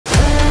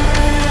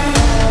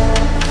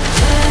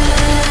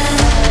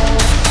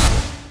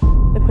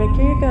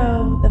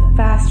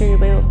after you'll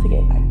be able to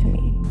get back to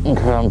me.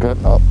 Okay, I'm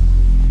getting up.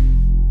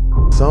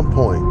 At some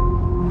point,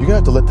 you're gonna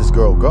have to let this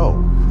girl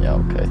go. Yeah,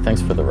 okay.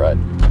 Thanks for the ride.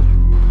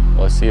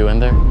 Will I see you in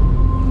there?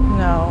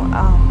 No,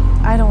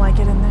 I don't like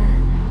it in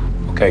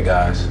there. Okay,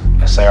 guys,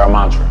 let's say our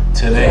mantra.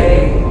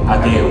 Today,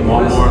 I get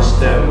one more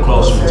step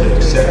closer to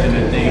accepting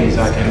the things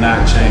I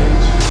cannot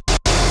change.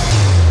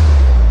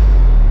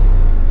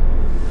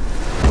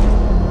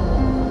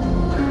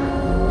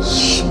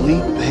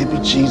 Sweet baby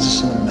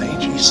Jesus in the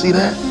manger. You see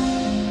that?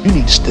 You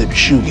need to step your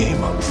shoe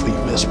game up before you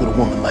mess with a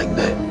woman like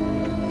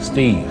that.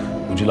 Steve,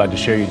 would you like to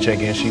share your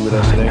check-in sheet with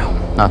us today? No,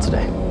 not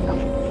today.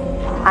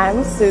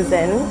 I'm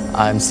Susan.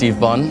 I'm Steve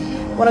Bunn.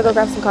 Wanna go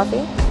grab some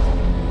coffee?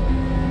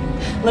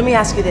 Let me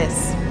ask you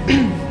this.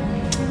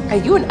 Are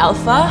you an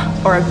alpha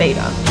or a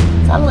beta?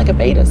 Sound like a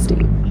beta,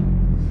 Steve.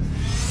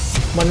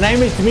 My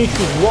name is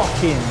Demetrius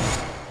Watkins,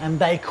 and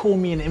they call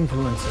me an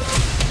influencer.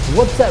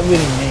 What's that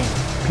really mean?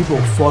 People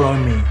follow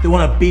me. They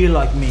want to be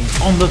like me.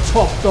 I'm the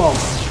top dog.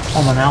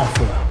 I'm an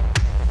alpha.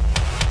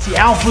 See,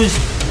 alphas,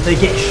 they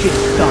get shit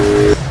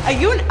done. Are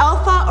you an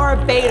alpha or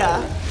a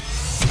beta?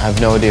 I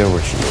have no idea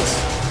where she is.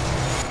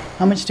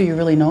 How much do you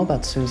really know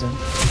about Susan?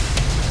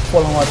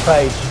 Follow my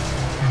page.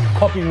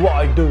 Copy what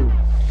I do.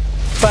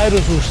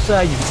 Phaedras will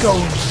say you're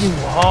going too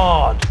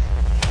hard.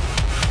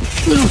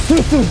 Little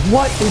sisters,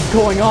 what is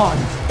going on?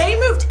 They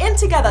moved in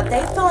together.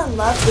 They fell in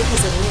love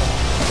because of me.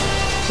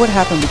 What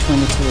happened between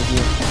the two of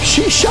you?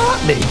 She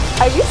shot me.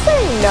 Are you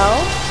saying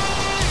no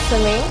to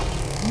me?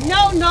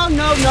 No.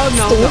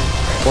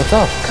 What's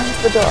up? Come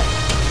to the door.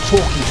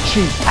 Talk is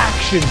cheap.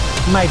 Action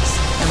makes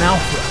an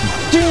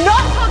alpha. Do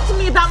not talk to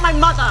me about my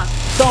mother.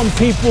 Some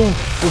people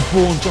were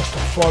born just to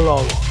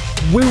follow.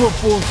 We were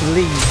born to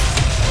lead.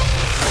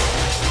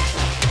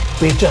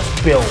 We're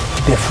just built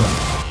different.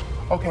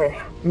 Okay,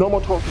 no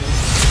more talking.